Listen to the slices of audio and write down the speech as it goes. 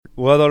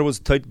Well, I thought it was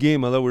a tight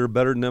game. I thought we were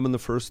better than them in the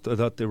first. I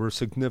thought they were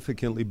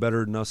significantly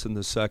better than us in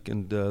the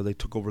second. They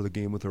took over the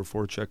game with our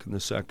forecheck in the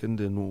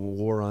second and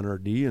wore on our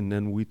D, and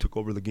then we took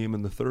over the game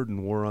in the third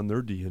and wore on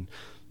their D. And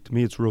to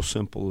me, it's real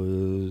simple.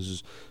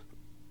 Is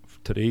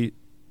today,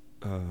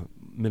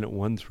 minute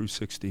 1 through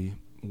 60,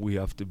 we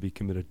have to be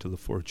committed to the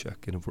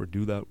forecheck. And if we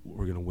do that,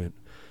 we're going to win.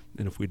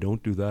 And if we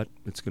don't do that,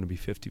 it's going to be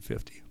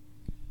 50-50.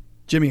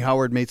 Jimmy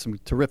Howard made some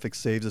terrific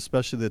saves,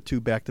 especially the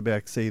 2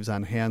 back-to-back saves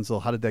on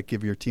Hansel. How did that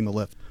give your team a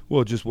lift?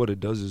 Well, just what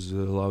it does is it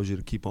allows you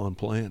to keep on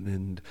playing.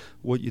 And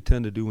what you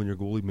tend to do when your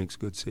goalie makes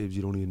good saves,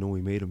 you don't even know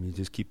he made them. You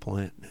just keep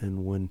playing.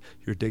 And when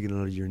you're digging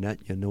out of your net,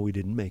 you know he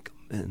didn't make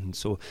them. And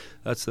so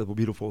that's the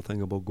beautiful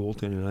thing about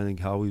goaltending. I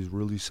think Howie's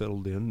really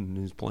settled in and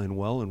he's playing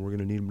well, and we're going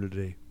to need him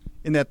today.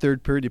 In that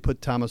third period, you put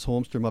Thomas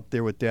Holmstrom up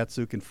there with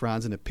Datsuk and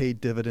Franz, and it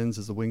paid dividends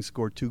as the Wings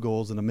scored 2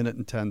 goals in a minute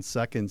and 10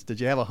 seconds. Did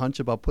you have a hunch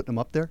about putting him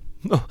up there?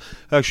 No,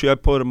 actually, I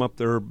put him up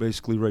there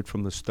basically right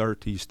from the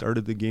start. He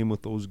started the game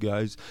with those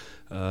guys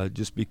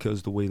just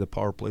because the way the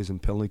power plays and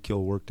penalty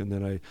kill worked, and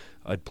then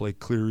I'd play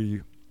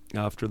Cleary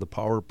after the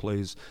power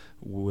plays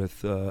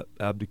with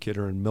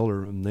Abdicator and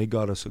Miller, and they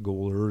got us a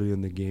goal early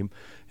in the game.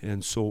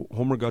 And so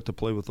Homer got to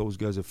play with those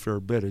guys a fair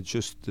bit. It's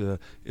just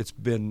it's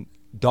been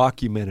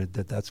documented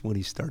that's when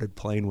he started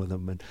playing with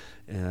them,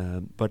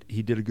 but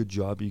he did a good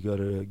job. You got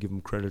to give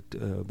him credit.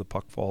 The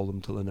puck followed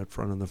him to the net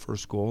front on the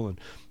first goal, and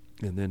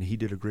then he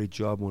did a great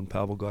job when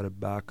Pavel got it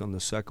back on the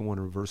second one,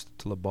 reversed it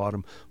to the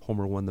bottom.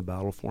 Homer won the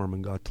battle for him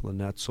and got to the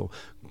net, so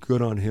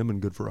good on him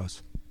and good for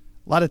us.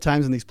 A lot of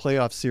times in these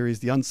playoff series,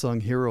 the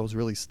unsung heroes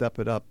really step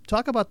it up.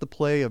 Talk about the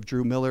play of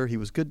Drew Miller. He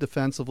was good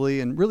defensively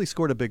and really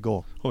scored a big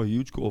goal. Oh, a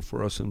huge goal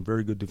for us and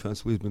very good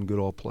defensively. He's been good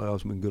all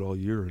playoffs, been good all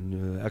year,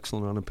 and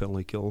excellent on a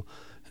penalty kill.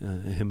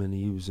 Him and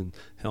Eves and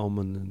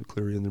Hellman and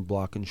Cleary and their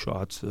blocking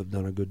shots have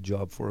done a good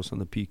job for us on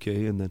the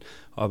PK, and then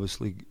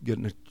obviously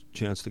getting a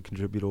chance to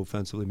contribute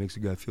offensively makes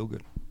a guy feel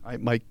good. All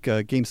right,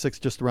 Mike, Game 6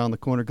 just around the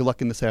corner. Good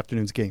luck in this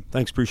afternoon's game.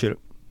 Thanks, appreciate it.